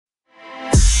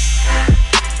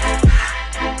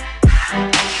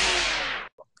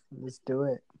Let's do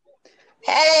it.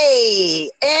 Hey,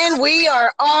 and we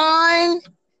are on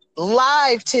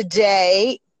live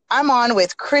today. I'm on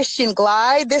with Christian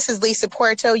Glide. This is Lisa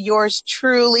Puerto, yours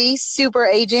truly, super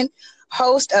agent,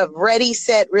 host of Ready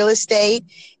Set Real Estate.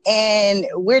 And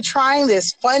we're trying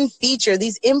this fun feature,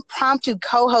 these impromptu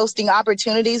co-hosting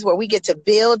opportunities where we get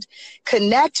to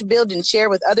connect, build, and share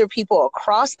with other people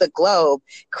across the globe.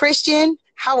 Christian,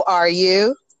 how are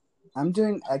you? I'm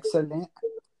doing excellent.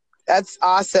 That's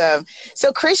awesome.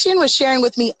 So Christian was sharing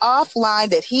with me offline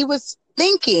that he was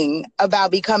thinking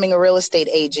about becoming a real estate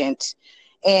agent.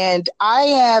 And I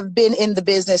have been in the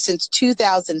business since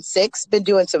 2006, been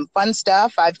doing some fun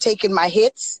stuff. I've taken my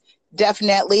hits,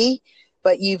 definitely,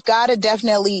 but you've got to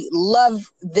definitely love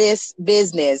this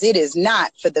business. It is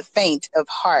not for the faint of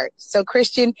heart. So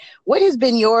Christian, what has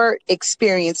been your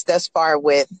experience thus far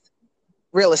with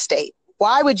real estate?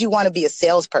 Why would you want to be a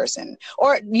salesperson?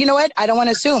 Or you know what? I don't want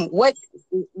to assume. What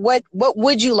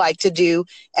would you like to do,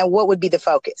 and what would be the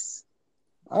focus?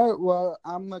 All right. Well,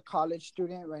 I'm a college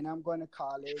student right now. I'm going to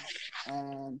college,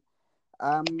 and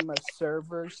I'm a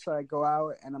server. So I go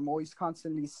out, and I'm always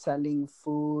constantly selling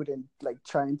food and like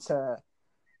trying to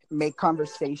make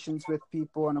conversations with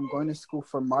people. And I'm going to school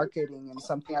for marketing. And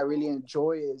something I really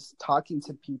enjoy is talking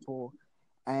to people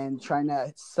and trying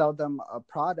to sell them a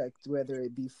product, whether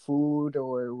it be food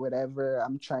or whatever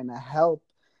I'm trying to help.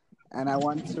 And I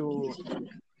want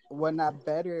not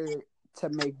better to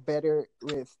make better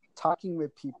with talking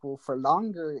with people for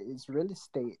longer is real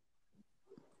estate.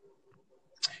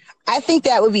 I think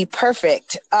that would be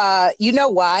perfect. You know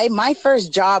why? My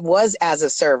first job was as a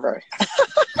server.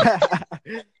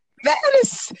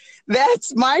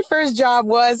 That's my first job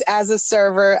was as a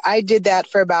server. I did that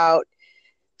for about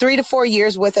 3 to 4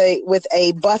 years with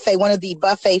a buffet, one of the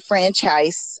buffet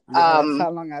franchise. Yeah, that's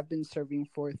how long I've been serving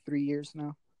for, 3 years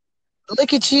now.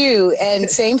 Look at you. And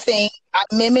same thing. I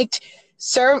mimicked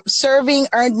serving,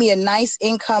 earned me a nice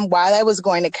income while I was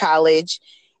going to college.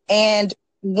 And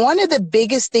one of the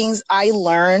biggest things I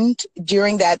learned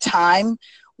during that time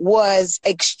was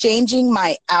exchanging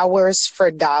my hours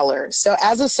for dollars. So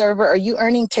as a server, are you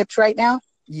earning tips right now?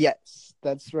 Yes,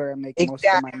 that's where I make most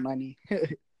of my money.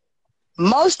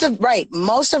 Most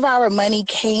of our money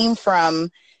came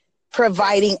from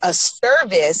providing a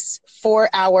service for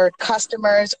our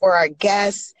customers or our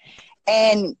guests.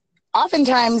 And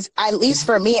oftentimes, at least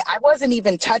for me, I wasn't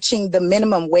even touching the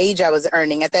minimum wage I was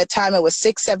earning. At that time, it was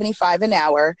 $6.75 an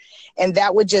hour, and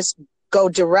that would just go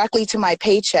directly to my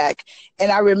paycheck.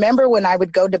 And I remember when I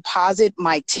would go deposit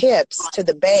my tips to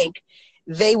the bank,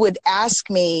 they would ask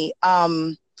me,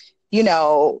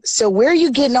 so where are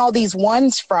you getting all these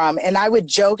ones from? And I would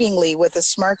jokingly, with a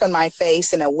smirk on my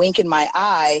face and a wink in my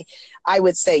eye, I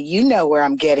would say, you know where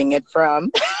I'm getting it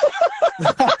from.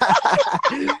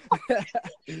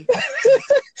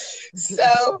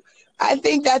 So I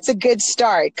think that's a good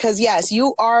start because, yes,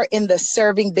 you are in the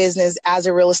serving business as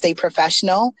a real estate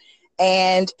professional,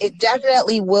 and it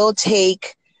definitely will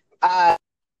take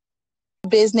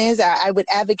business. I would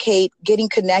advocate getting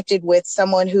connected with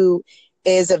someone who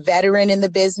is a veteran in the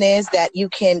business that you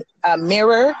can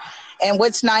mirror. And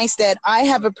what's nice that I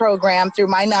have a program through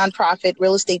my nonprofit,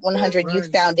 Real Estate 100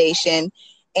 Youth Foundation,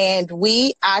 and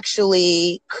we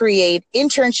actually create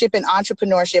internship and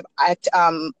entrepreneurship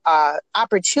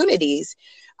opportunities,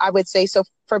 I would say, so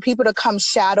for people to come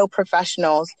shadow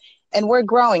professionals. And we're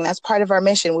growing. That's part of our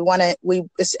mission. We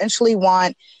essentially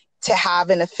want to have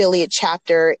an affiliate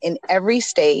chapter in every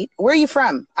state. Where are you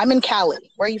from? I'm in Cali.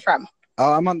 Where are you from?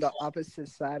 Oh, I'm on the opposite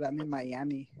side. I'm in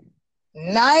Miami.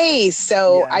 Nice.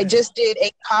 So yeah. I just did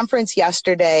a conference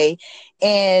yesterday,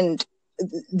 and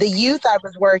the youth I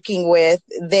was working with,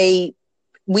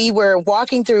 we were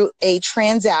walking through a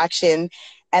transaction,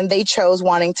 and they chose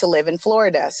wanting to live in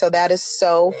Florida. So that is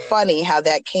so funny how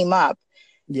that came up.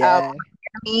 Yeah.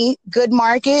 Good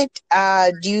market.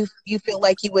 Do you feel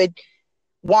like you would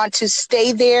want to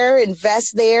stay there,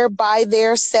 invest there, buy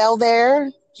there, sell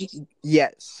there?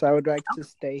 Yes, I would like to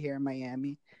stay here in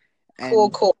Miami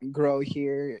and cool. grow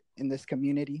here in this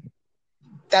community.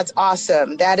 That's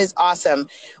awesome. That is awesome.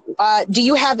 Do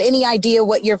you have any idea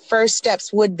what your first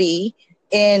steps would be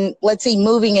in, let's say,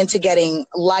 moving into getting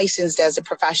licensed as a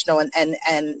professional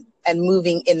and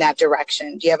moving in that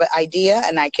direction? Do you have an idea?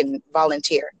 And I can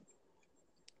volunteer.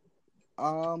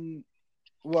 Well,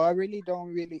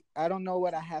 I don't know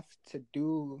what I have to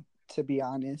do, to be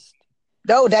honest.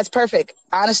 No, that's perfect.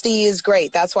 Honesty is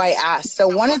great. That's why I asked. So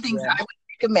one of the things I would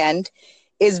recommend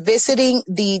is visiting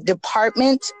the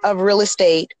Department of Real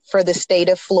Estate for the state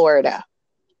of Florida.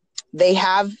 They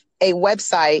have a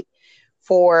website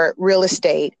for real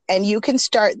estate. And you can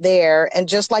start there. And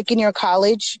just like in your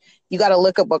college, you got to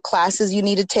look up what classes you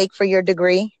need to take for your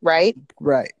degree, right?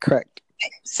 Right, correct.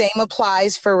 Same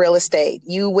applies for real estate.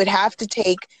 You would have to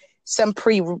take some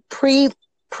prerequisite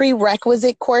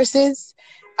courses.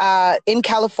 In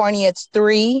California, it's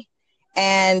 3.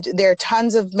 And there are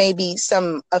tons of maybe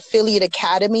some affiliate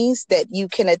academies that you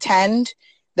can attend.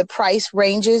 The price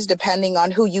ranges depending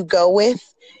on who you go with.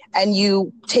 And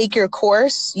you take your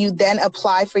course. You then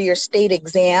apply for your state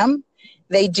exam.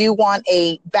 They do want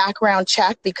a background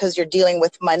check because you're dealing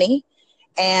with money.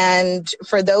 And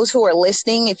for those who are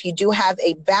listening, if you do have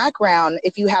a background,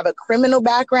 if you have a criminal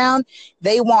background,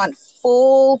 they want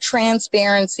full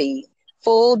transparency,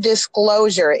 full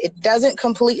disclosure. It doesn't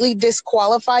completely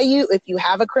disqualify you if you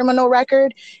have a criminal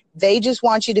record. They just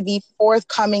want you to be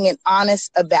forthcoming and honest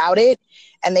about it.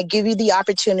 And they give you the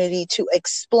opportunity to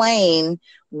explain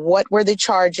what were the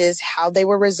charges, how they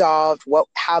were resolved,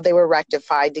 how they were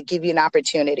rectified, to give you an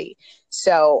opportunity.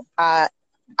 So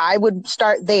I would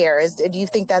start there. Do you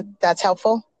think that that's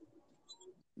helpful?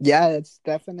 Yeah, it's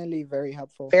definitely very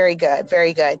helpful. Very good.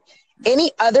 Very good.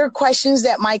 Any other questions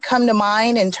that might come to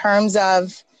mind in terms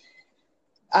of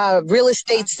real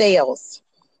estate sales?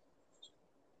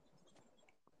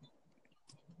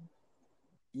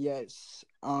 Yes.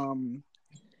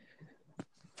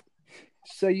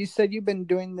 So you said you've been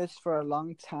doing this for a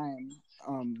long time,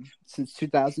 since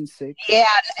 2006. Yeah,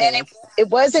 and it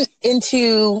wasn't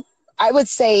into, I would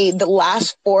say, the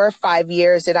last 4 or 5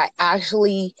 years that I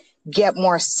actually get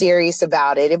more serious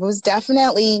about it. It was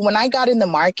definitely when I got in the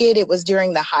market, it was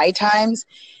during the high times.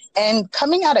 And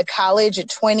coming out of college at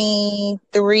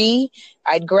 23,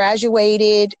 I'd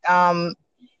graduated, and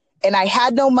I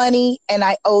had no money and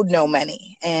I owed no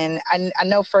money. And I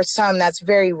know for some that's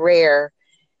very rare.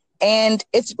 And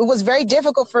it was very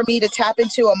difficult for me to tap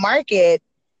into a market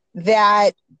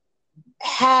that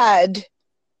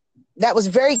was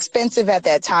very expensive at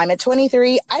that time. At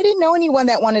 23, I didn't know anyone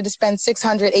that wanted to spend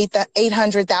 $600,000,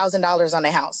 $800,000 on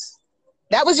a house.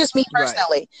 That was just me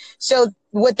personally. Right. So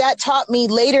what that taught me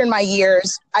later in my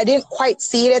years, I didn't quite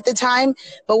see it at the time,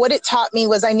 but what it taught me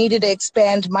was I needed to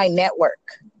expand my network.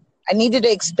 I needed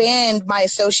to expand my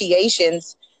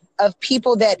associations of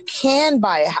people that can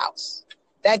buy a house,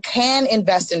 that can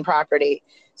invest in property.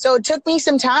 So it took me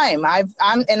some time.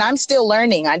 I'm still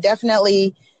learning. I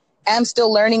definitely am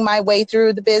still learning my way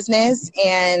through the business,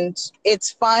 and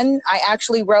it's fun. I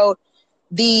actually wrote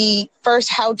the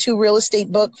first how-to real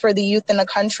estate book for the youth in the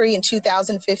country in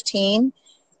 2015.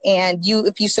 And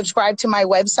if you subscribe to my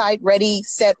website,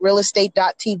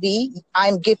 readysetrealestate.tv,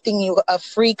 I'm gifting you a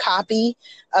free copy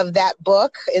of that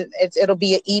book. It'll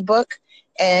be an ebook.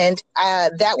 And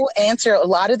that will answer a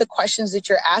lot of the questions that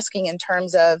you're asking in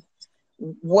terms of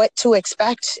what to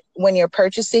expect when you're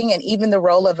purchasing, and even the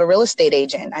role of a real estate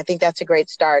agent. I think that's a great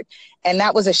start. And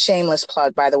that was a shameless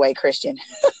plug, by the way, Christian.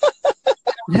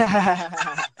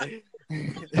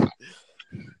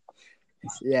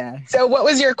 Yeah. So what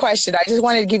was your question? I just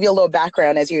wanted to give you a little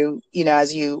background as you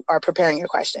are preparing your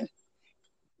question.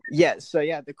 Yeah. So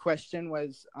yeah, the question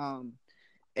was,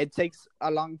 it takes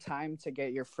a long time to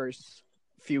get your first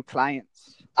few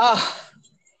clients.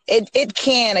 It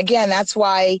can. Again, that's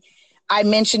why I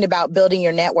mentioned about building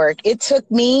your network. It took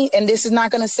me, and this is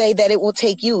not going to say that it will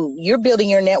take you. You're building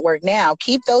your network now.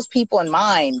 Keep those people in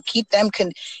mind. Keep them,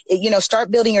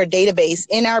 start building your database.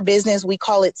 In our business, we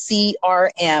call it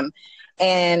CRM.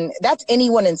 And that's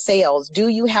anyone in sales. Do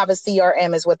you have a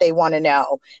CRM is what they want to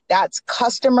know. That's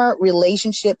customer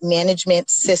relationship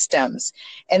management systems.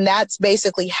 And that's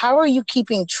basically, how are you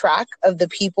keeping track of the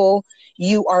people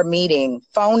you are meeting?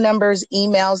 Phone numbers,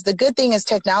 emails. The good thing is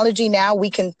technology now, we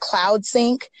can cloud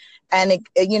sync. And,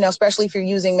 especially if you're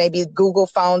using maybe Google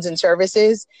phones and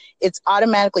services, it's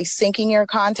automatically syncing your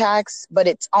contacts, but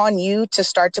it's on you to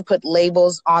start to put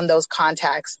labels on those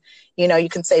contacts. You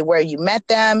can say where you met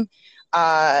them.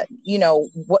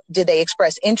 What did they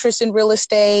express interest in real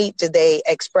estate? Did they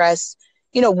express,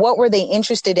 what were they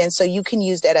interested in? So you can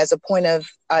use that as a point of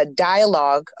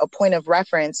dialogue, a point of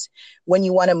reference when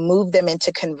you want to move them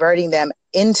into converting them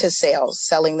into sales,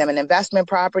 selling them an investment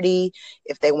property,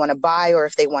 if they want to buy or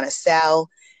if they want to sell.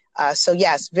 So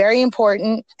yes, very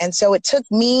important. And so it took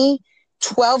me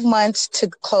 12 months to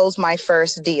close my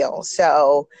first deal.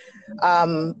 So,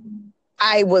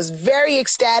 I was very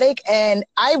ecstatic, and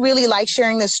I really like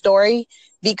sharing this story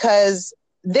because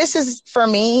this is, for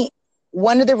me,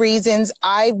 one of the reasons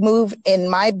I move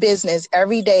in my business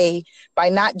every day by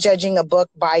not judging a book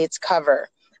by its cover.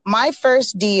 My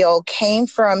first deal came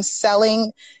from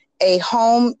selling a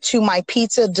home to my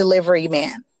pizza delivery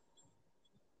man.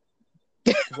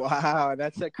 Wow,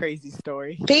 that's a crazy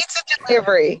story. Pizza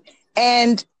delivery.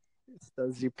 And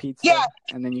Sells you yeah, pizza,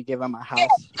 and then you give him a house.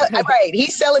 right.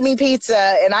 He's selling me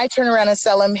pizza, and I turn around and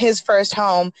sell him his first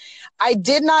home. I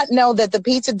did not know that the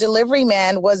pizza delivery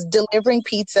man was delivering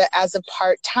pizza as a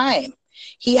part-time.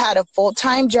 He had a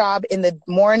full-time job in the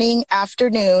morning,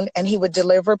 afternoon, and he would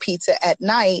deliver pizza at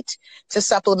night to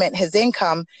supplement his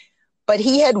income. But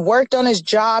he had worked on his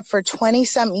job for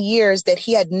 20-something years that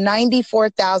he had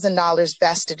 $94,000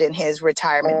 vested in his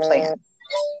retirement plan.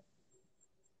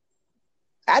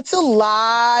 That's a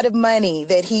lot of money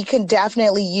that he can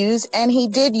definitely use. And he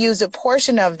did use a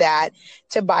portion of that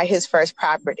to buy his first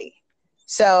property.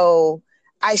 So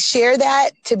I share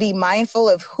that to be mindful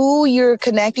of who you're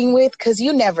connecting with, because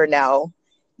you never know.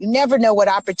 You never know what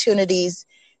opportunities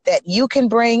that you can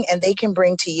bring and they can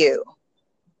bring to you.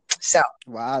 So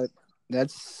Wow,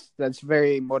 that's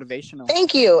very motivational.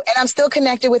 thank you. And I'm still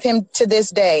connected with him to this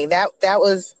day. That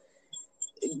was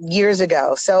years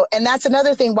ago. So, and that's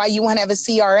another thing why you want to have a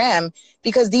CRM,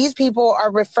 because these people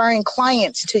are referring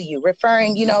clients to you,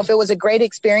 referring, you know, if it was a great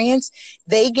experience,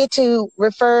 they get to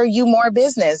refer you more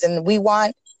business. And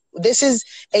this is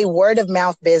a word of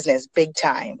mouth business, big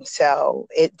time. So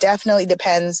it definitely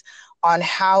depends on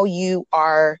how you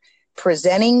are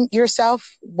presenting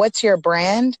yourself. What's your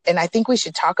brand? And I think we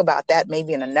should talk about that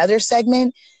maybe in another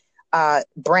segment.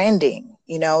 Branding,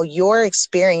 you know, your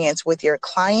experience with your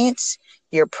clients,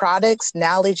 your products,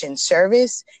 knowledge, and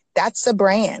service, that's a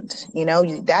brand. You know,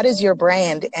 that is your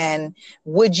brand. And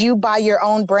would you buy your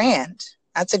own brand?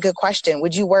 That's a good question.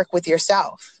 Would you work with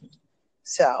yourself?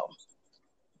 So,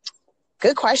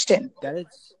 good question.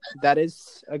 That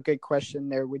is a good question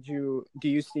there. Do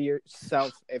you see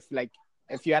yourself, if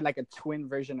you had like a twin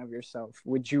version of yourself,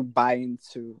 would you buy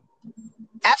into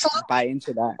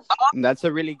that? And that's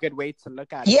a really good way to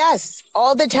look at it. Yes,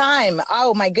 all the time.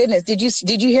 Oh my goodness. Did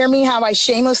you hear me how I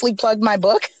shamelessly plugged my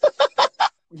book?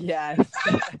 Yes.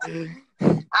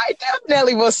 I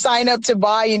definitely will sign up to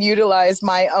buy and utilize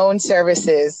my own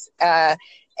services. And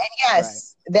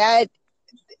yes, right.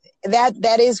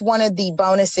 that is one of the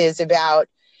bonuses about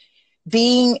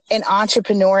being an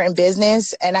entrepreneur in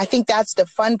business. And I think that's the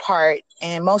fun part.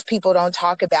 And most people don't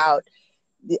talk about,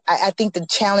 I think, the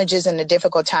challenges and the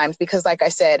difficult times, because like I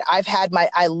said,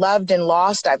 I loved and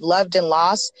lost,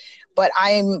 but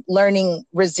I'm learning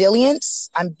resilience.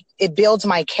 It builds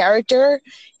my character.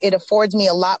 It affords me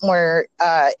a lot more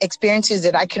experiences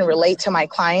that I can relate to my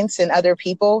clients and other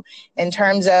people in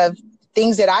terms of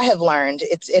things that I have learned.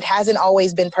 It hasn't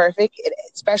always been perfect,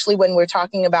 especially when we're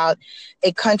talking about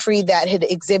a country that had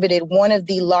exhibited one of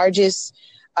the largest,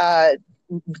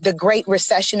 the Great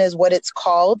Recession is what it's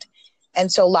called. And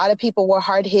so a lot of people were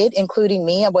hard hit, including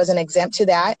me. I wasn't exempt to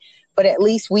that. But at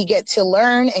least we get to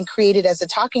learn and create it as a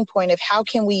talking point of how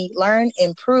can we learn,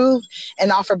 improve,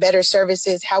 and offer better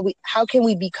services, how can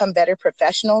we become better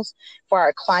professionals for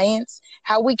our clients,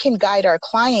 how we can guide our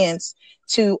clients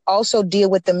to also deal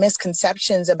with the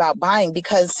misconceptions about buying.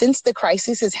 Because since the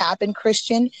crisis has happened,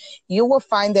 Christian, you will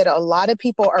find that a lot of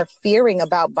people are fearing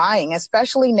about buying,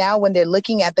 especially now when they're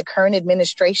looking at the current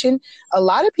administration. A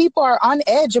lot of people are on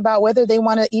edge about whether they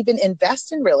want to even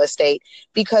invest in real estate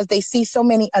because they see so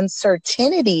many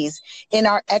uncertainties in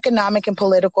our economic and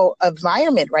political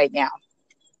environment right now.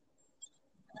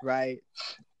 Right.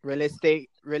 Real estate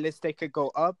could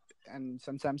go up, and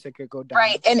sometimes it could go down.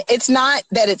 Right. And it's not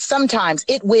that it's sometimes,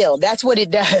 it will. That's what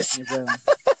it does.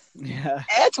 Yeah.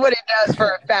 That's what it does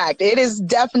for a fact. It is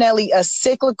definitely a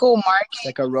cyclical market. It's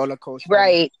like a roller coaster.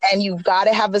 Right. And you've got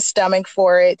to have a stomach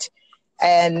for it.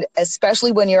 And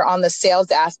especially when you're on the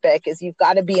sales aspect, is you've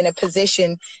got to be in a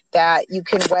position that you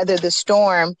can weather the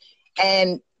storm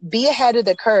and be ahead of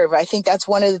the curve. I think that's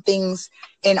one of the things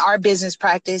in our business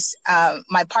practice.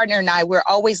 My partner and I, we're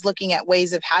always looking at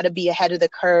ways of how to be ahead of the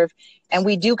curve. And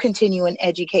we do continue in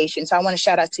education. So I want to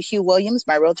shout out to Hugh Williams,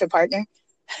 my realtor partner.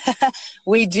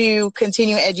 We do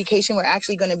continue education. We're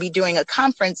actually going to be doing a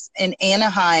conference in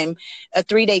Anaheim, a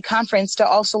 3-day conference to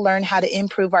also learn how to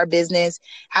improve our business,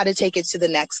 how to take it to the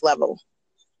next level.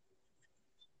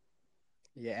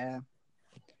 Yeah.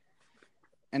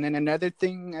 And then another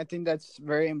thing I think that's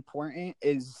very important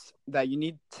is that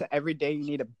every day you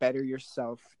need to better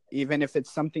yourself. Even if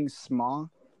it's something small,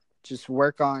 just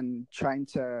work on trying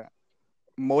to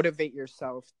motivate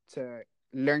yourself to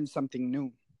learn something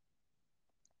new.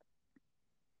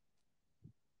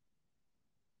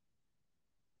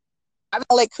 I'm going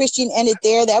to let Christian end it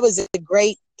there. That was a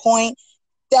great point.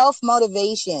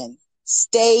 Self-motivation.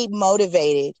 Stay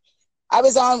motivated. I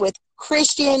was on with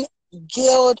Christian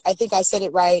Guild, I think I said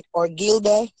it right, or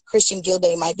Gilde. Christian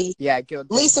Gilde might be. Yeah, Gilde.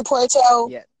 Lisa Puerto.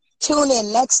 Yeah. Tune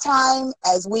in next time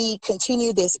as we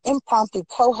continue this impromptu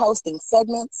co-hosting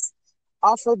segments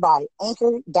offered by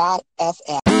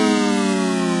Anchor.fm.